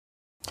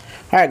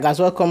Alright guys,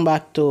 welcome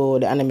back to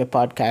the anime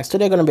podcast.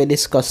 Today we're going to be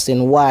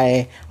discussing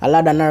why a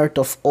lot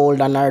of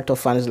older Naruto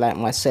fans like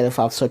myself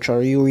have such a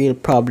real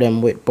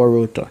problem with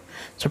Boruto.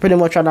 So pretty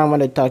much what I'm going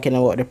to be talking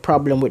about the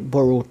problem with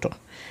Boruto.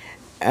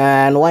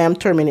 And why I'm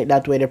terming it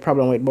that way, the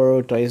problem with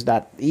Boruto is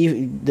that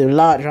a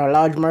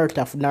large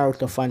majority of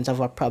Naruto fans have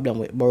a problem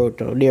with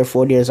Boruto.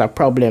 Therefore, there's a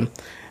problem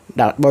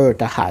that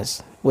Boruto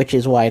has, which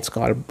is why it's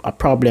called the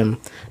problem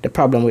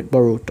with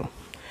Boruto.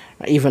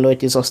 Even though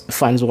it is us the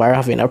fans who are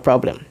having a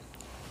problem.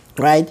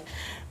 Right,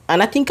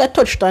 and I think I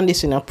touched on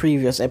this in a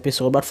previous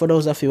episode, but for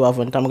those of you who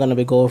haven't, I'm gonna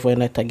be going over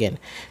it again.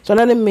 So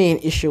another main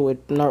issue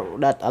with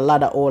that a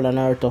lot of older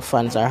Naruto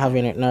fans are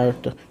having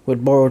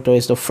with Boruto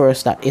is the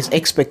first that is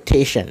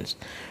expectations,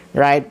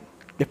 right?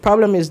 The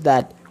problem is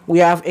that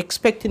we are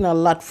expecting a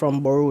lot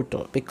from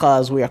Boruto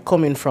because we are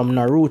coming from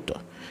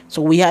Naruto.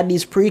 So we had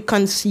these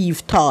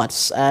preconceived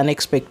thoughts and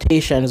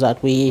expectations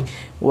that we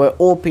were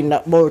hoping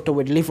that Boruto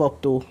would live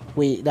up to,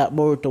 that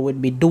Boruto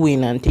would be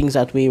doing, and things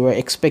that we were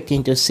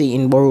expecting to see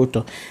in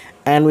Boruto.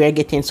 And we are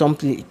getting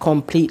something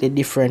completely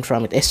different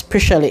from it,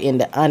 especially in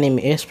the anime,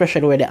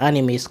 especially where the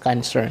anime is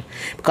concerned.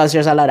 Because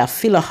there's a lot of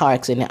filler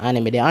arcs in the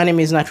anime. The anime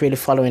is not really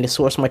following the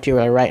source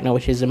material right now,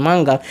 which is the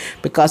manga,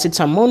 because it's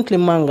a monthly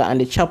manga and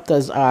the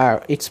chapters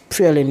it's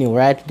fairly new,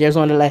 right? There's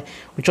only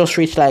we just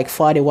reached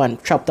 41,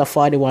 chapter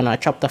 41 or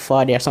chapter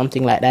 40 or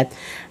something like that.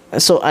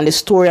 So, and the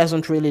story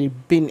hasn't really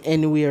been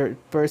anywhere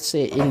per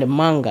se in the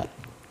manga.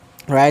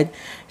 Right,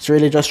 it's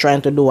really just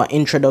trying to do an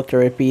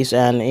introductory piece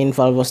and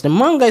involve us. The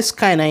manga is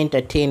kind of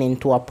entertaining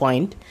to a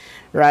point,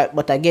 right?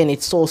 But again,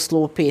 it's so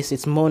slow paced,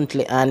 it's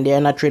monthly, and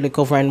they're not really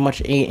covering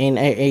much in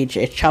each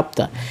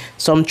chapter.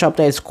 Some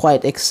chapter is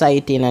quite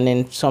exciting, and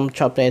then some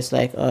chapter is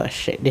like, oh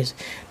shit,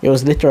 there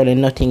was literally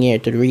nothing here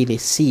to really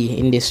see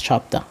in this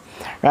chapter,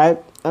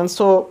 right? And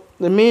so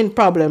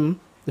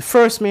the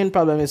first main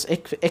problem is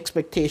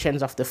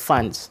expectations of the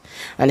fans.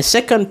 And the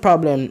second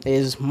problem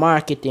is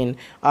marketing,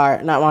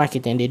 or not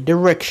marketing, the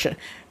direction,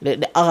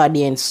 the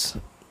audience,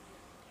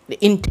 the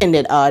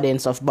intended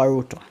audience of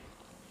Boruto.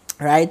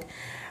 Right?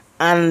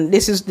 And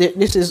this is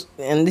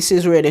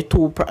where the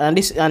two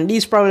and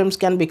these problems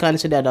can be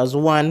considered as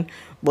one,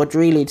 but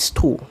really it's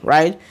two,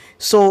 right?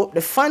 So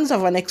the fans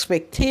have an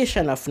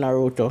expectation of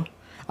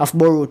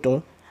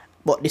Boruto,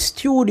 but the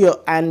studio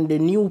and the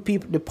new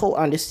people,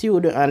 the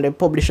studio and the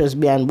publishers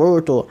behind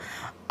Boruto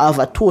have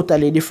a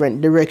totally different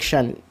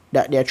direction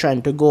that they're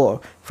trying to go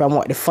from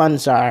what the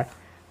fans are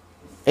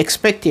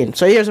expecting.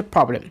 So here's a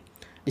problem.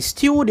 The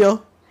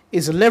studio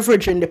is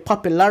leveraging the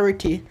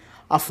popularity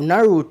of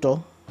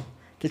Naruto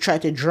to try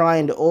to draw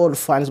in the old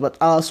fans, but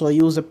also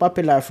use the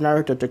popularity of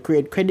Naruto to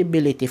create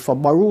credibility for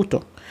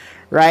Boruto.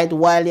 Right,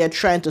 while they're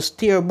trying to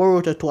steer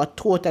Boruto to a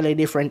totally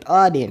different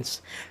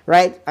audience,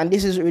 right? And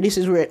this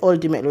is where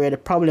ultimately where the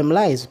problem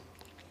lies,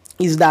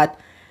 is that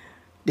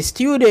the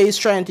studio is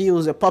trying to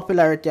use the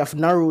popularity of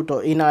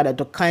Naruto in order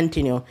to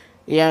continue.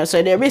 Yeah,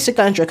 so they're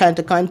basically trying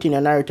to continue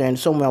Naruto in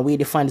somewhere we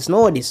the fans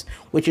know this,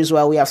 which is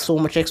why we have so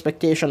much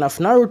expectation of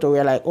Naruto.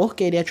 We're like,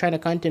 okay, they're trying to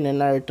continue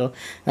Naruto,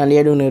 and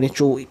they're doing it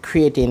through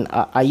creating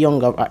a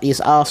younger his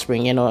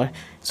offspring,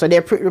 So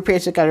they're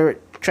basically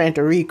trying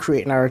to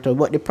recreate Naruto,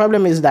 but the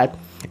problem is that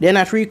they're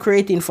not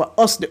recreating for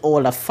us, the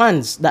older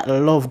fans that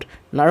loved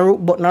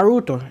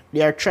Naruto.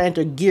 They are trying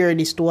to gear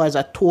this towards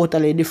a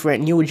totally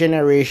different new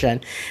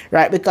generation,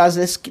 right? Because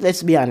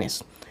let's be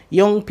honest,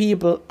 young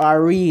people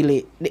are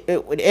really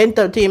the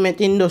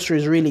entertainment industry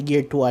is really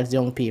geared towards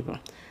young people,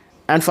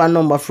 and for a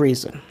number of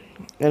reasons.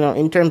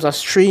 In terms of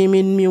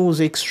streaming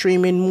music,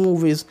 streaming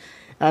movies,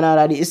 and all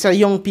that, it's a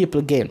young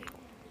people game.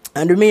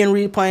 And the main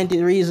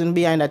reason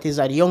behind that is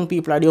that young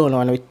people are the only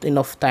one with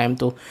enough time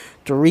to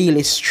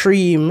really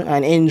stream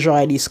and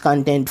enjoy this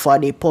content for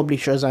the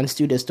publishers and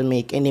studios to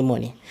make any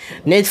money.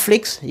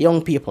 Netflix,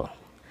 young people.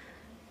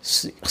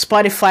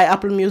 Spotify,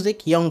 Apple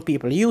Music, young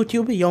people.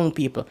 YouTube, young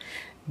people.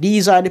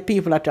 These are the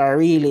people that are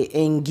really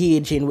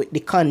engaging with the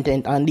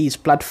content on these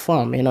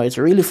platforms. It's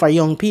really for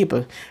young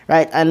people,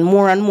 right? And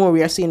more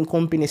we are seeing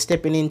companies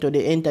stepping into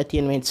the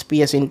entertainment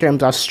space in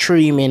terms of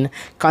streaming,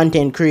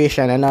 content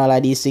creation, and all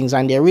of these things.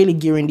 And they're really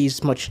gearing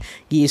these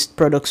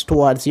products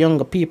towards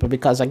younger people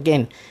because,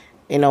 again,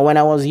 when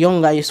I was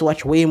younger, I used to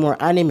watch way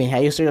more anime. I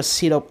used to just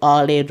sit up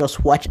all day,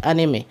 just watch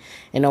anime.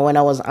 When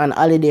I was on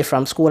holiday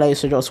from school, I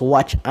used to just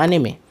watch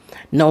anime.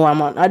 Now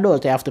I'm an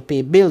adult, I have to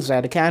pay bills. I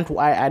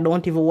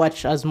don't even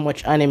watch as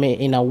much anime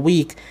in a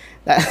week.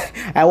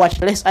 I watch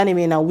less anime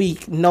in a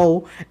week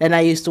now than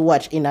I used to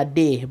watch in a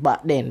day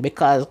back then,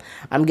 because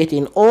I'm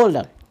getting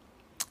older.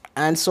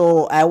 And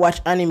so I watch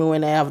anime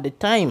when I have the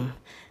time.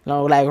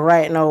 Like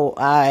right now,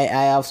 I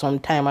have some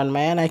time on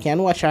my hand, I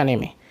can watch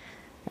anime.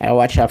 I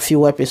watch a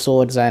few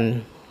episodes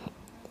and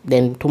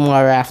then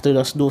tomorrow I have to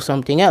just do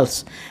something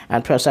else.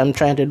 And plus I'm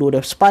trying to do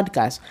this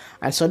podcast.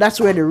 And so that's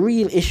where the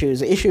real issue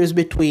is. The issue is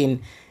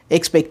between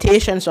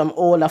expectations from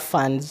older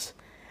fans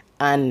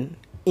and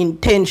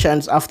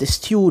intentions of the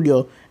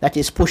studio that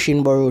is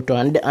pushing Boruto,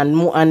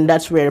 and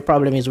that's where the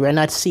problem is. We're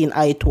not seeing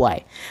eye to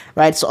eye,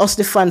 right? So us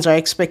the fans are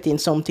expecting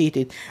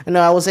something.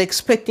 I was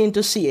expecting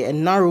to see a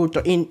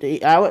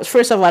Naruto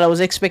first of all, I was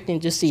expecting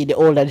to see the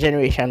older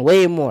generation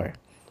way more.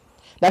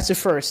 That's the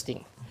first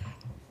thing,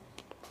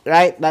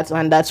 right?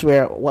 That's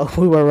where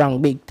we were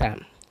wrong big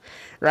time,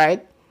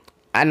 right?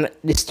 And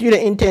the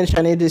student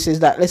intention in this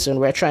is that, listen,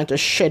 we're trying to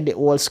shed the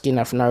old skin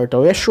of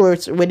Naruto. We're sure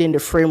it's within the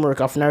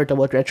framework of Naruto,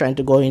 but we're trying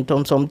to go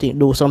into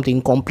do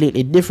something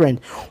completely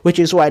different, which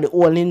is why the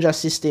whole ninja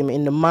system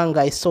in the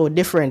manga is so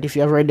different. If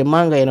you have read the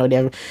manga,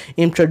 they're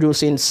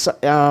introducing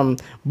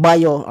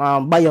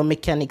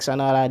biomechanics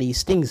and all of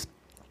these things.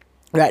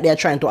 Right, they're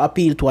trying to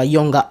appeal to a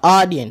younger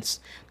audience.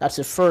 That's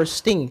the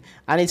first thing,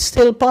 and it's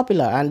still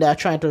popular. And they're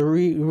trying to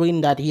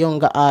win that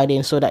younger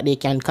audience so that they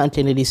can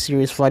continue this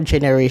series for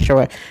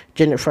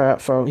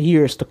for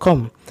years to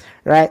come.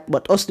 Right,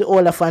 but us the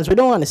older fans, we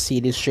don't want to see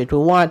this shit. We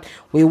want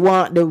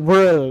the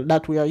world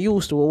that we are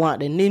used to. We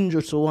want the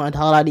ninjas. We want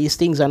all of these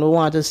things, and we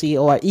want to see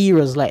our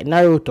heroes like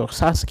Naruto,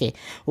 Sasuke.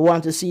 We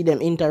want to see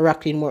them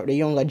interacting more with the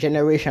younger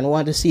generation. We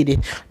want to see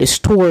the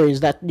stories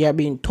that they are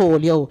being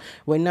told. Yo,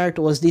 when Naruto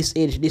was this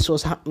age, this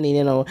was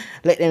happening.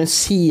 Let them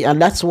see,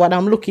 and that's what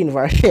I'm looking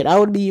for. Shit, I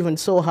would be even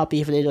so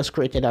happy if they just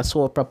created a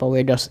so proper.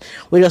 We're just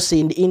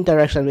seeing the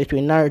interaction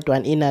between Naruto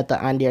and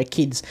Hinata and their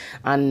kids,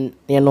 and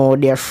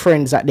their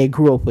friends that they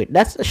grew up with.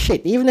 That's the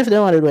shit. Even if they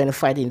don't want to do any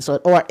fighting, so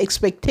our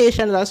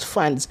expectations as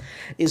fans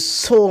is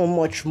so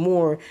much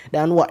more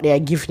than what they are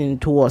giving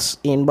to us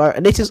in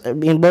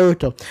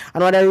Boruto.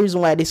 And one of the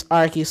reasons why this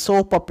arc is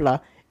so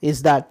popular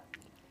is that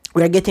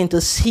we're getting to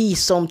see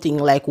something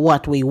like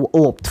what we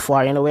hoped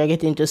for. We're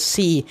getting to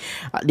see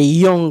the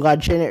younger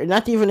generation,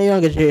 not even the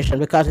younger generation,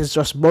 because it's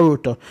just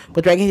Boruto,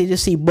 but we're getting to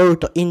see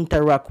Boruto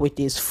interact with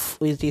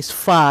his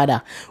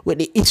father, with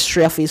the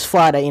history of his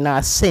father in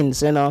a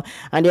sense, and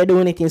they're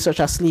doing it in such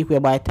a sleep way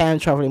by time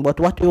traveling. But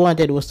what we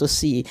wanted was to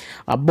see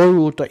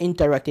Boruto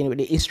interacting with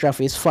the history of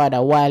his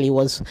father while he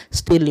was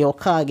still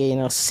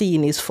Hokage,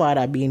 seeing his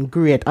father being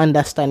great,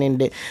 understanding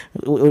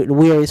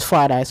where his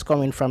father is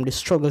coming from, the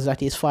struggles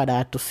that his father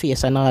had to face,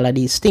 and all of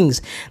these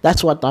things.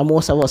 That's what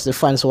most of us the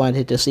fans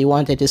wanted to see.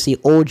 Wanted to see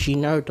OG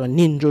Naruto,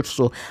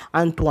 ninjutsu,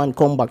 Antoine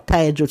come back,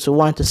 taijutsu.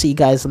 Want to see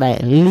guys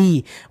like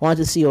Lee. Want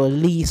to see how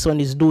Lee's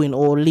son is doing,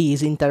 or Lee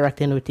is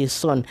interacting with his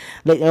son.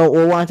 We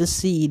want to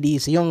see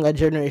this younger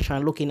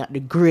generation looking at the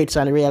greats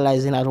and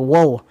realizing that,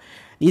 whoa,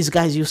 these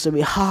guys used to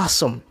be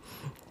awesome.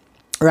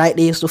 Right?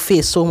 They used to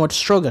face so much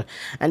struggle.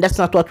 And that's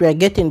not what we are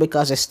getting,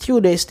 because the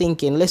studio is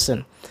thinking,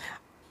 listen,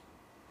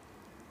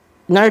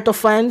 Naruto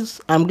fans,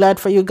 I'm glad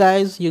for you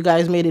guys. You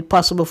guys made it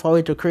possible for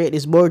me to create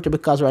this Boruto,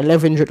 because we're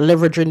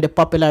leveraging the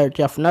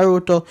popularity of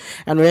Naruto,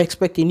 and we're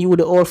expecting you,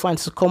 the old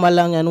fans, to come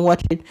along and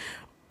watch it.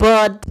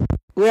 But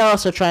we're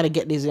also trying to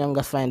get these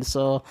younger fans.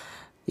 So,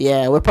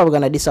 yeah, we're probably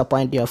going to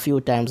disappoint you a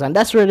few times. And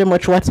that's really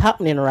much what's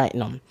happening right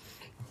now.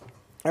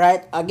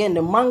 Right? Again,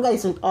 the manga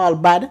isn't all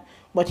bad,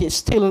 but it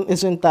still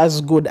isn't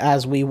as good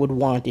as we would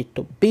want it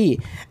to be.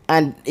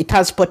 And it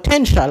has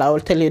potential, I will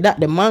tell you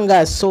that. The manga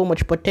has so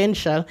much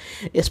potential,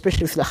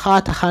 especially if the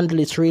heart handle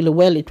it really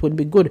well, it would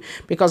be good.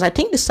 Because I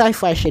think the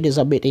sci-fi shit is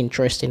a bit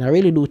interesting. I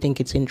really do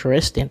think it's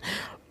interesting.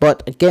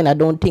 But again, I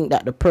don't think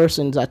that the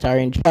persons that are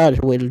in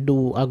charge will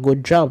do a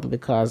good job,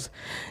 because,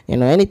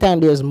 anytime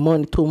there's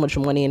too much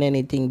money in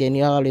anything, then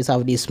you always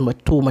have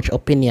too much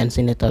opinions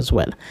in it as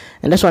well.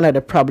 And that's one of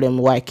the problems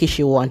why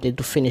Kishi wanted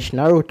to finish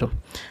Naruto,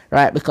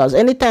 right? Because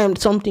anytime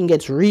something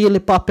gets really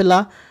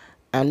popular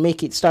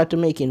and start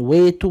making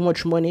way too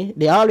much money,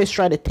 they always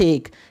try to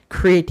take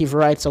creative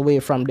rights away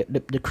from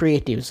the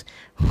creatives,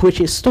 which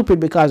is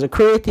stupid, because the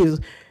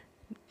creatives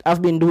have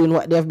been doing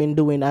what they've been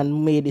doing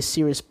and made this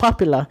series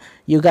popular.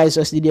 You guys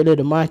just did a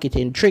little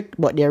marketing trick,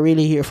 but they're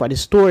really here for the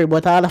story.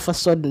 But all of a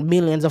sudden,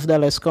 millions of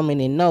dollars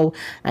coming in now,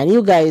 and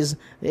you guys,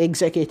 the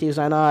executives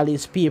and all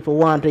these people,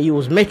 want to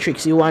use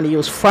metrics. You want to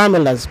use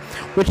formulas,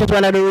 which is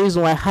one of the reasons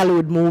why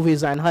Hollywood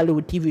movies and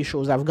Hollywood TV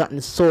shows have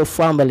gotten so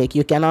formulaic.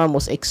 You can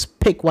almost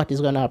expect what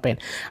is going to happen,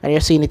 and you're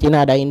seeing it in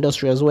other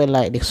industries as well,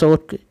 like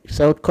the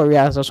South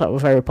Korea is also a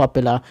very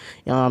popular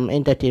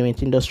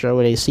entertainment industry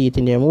where they see it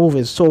in their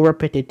movies. So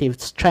repetitive.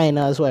 It's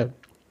China as well,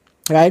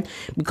 right?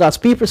 Because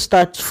people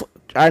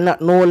are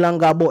not no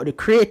longer about the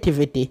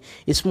creativity.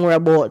 It's more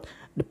about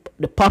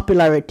the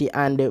popularity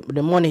and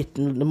the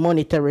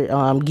monetary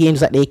gains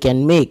that they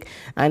can make.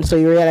 And so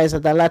you realize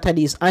that a lot of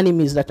these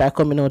animes that are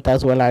coming out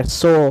as well are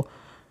so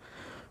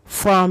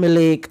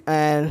formulaic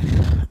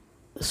and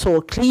so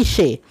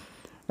cliche.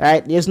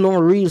 Right? There's no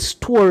real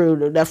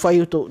story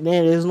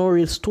there's no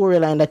real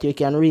storyline that you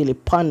can really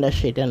ponder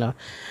shit, and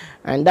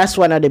that's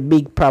one of the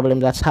big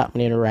problems that's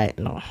happening right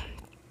now.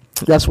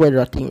 That's where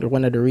I think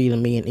one of the real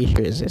main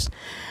issues is.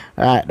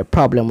 The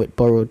problem with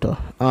Boruto.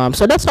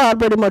 So that's all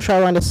pretty much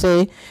I want to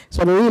say.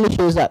 So the real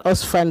issue is that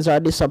us fans are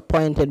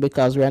disappointed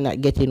because we're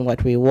not getting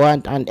what we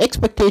want, and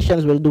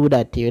expectations will do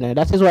that to you.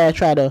 That is why I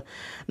try to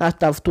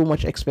not have too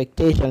much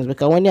expectations,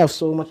 because when you have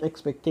so much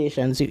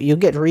expectations, you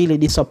get really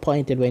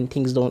disappointed when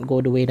things don't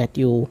go the way that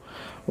you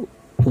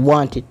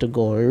want it to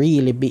go.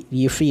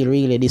 You feel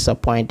really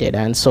disappointed,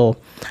 and so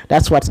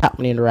that's what's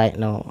happening right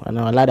now. I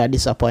know a lot of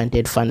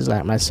disappointed fans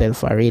like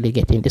myself are really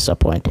getting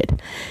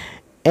disappointed.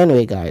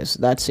 Anyway, guys,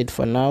 that's it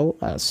for now.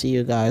 I'll see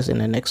you guys in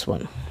the next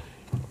one.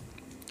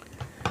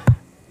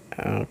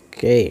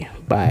 Okay,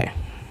 bye.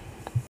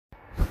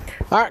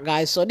 Alright,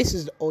 guys, so this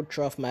is the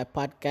outro of my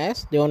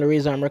podcast. The only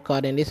reason I'm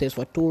recording this is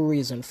for two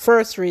reasons.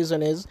 First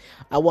reason is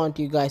I want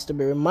you guys to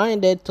be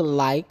reminded to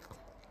like,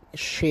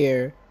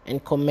 share,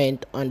 and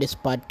comment on this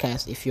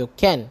podcast if you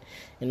can.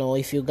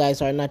 If you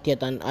guys are not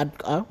yet on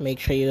Anchor, make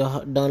sure you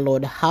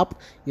download the app.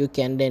 You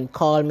can then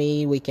call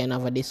me. We can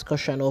have a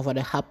discussion over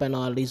the app and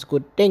all these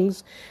good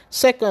things.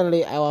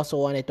 Secondly, I also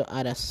wanted to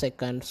add a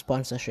second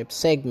sponsorship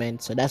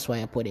segment, so that's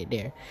why I put it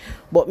there.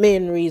 But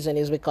main reason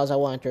is because I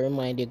want to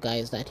remind you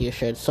guys that you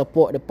should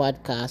support the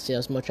podcast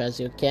as much as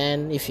you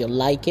can if you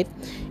like it.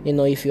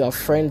 If you have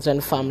friends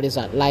and families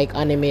that like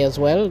anime as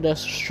well,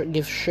 just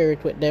share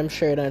it with them,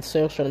 share it on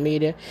social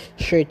media,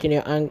 share it in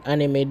your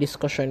anime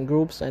discussion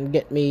groups, and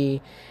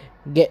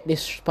get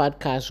this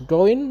podcast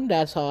growing.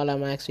 That's all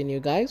I'm asking you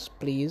guys,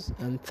 please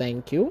and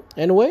thank you.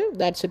 Anyway,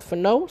 that's it for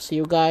now. See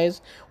you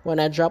guys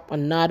when I drop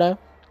another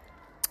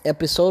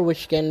episode,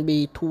 which can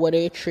be 2 a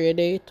day, 3 a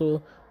day,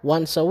 to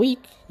once a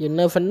week. You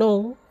never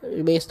know,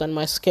 based on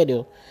my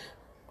schedule.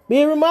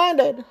 Be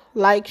reminded,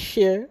 like,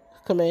 share,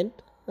 comment,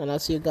 and I'll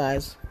see you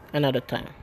guys another time.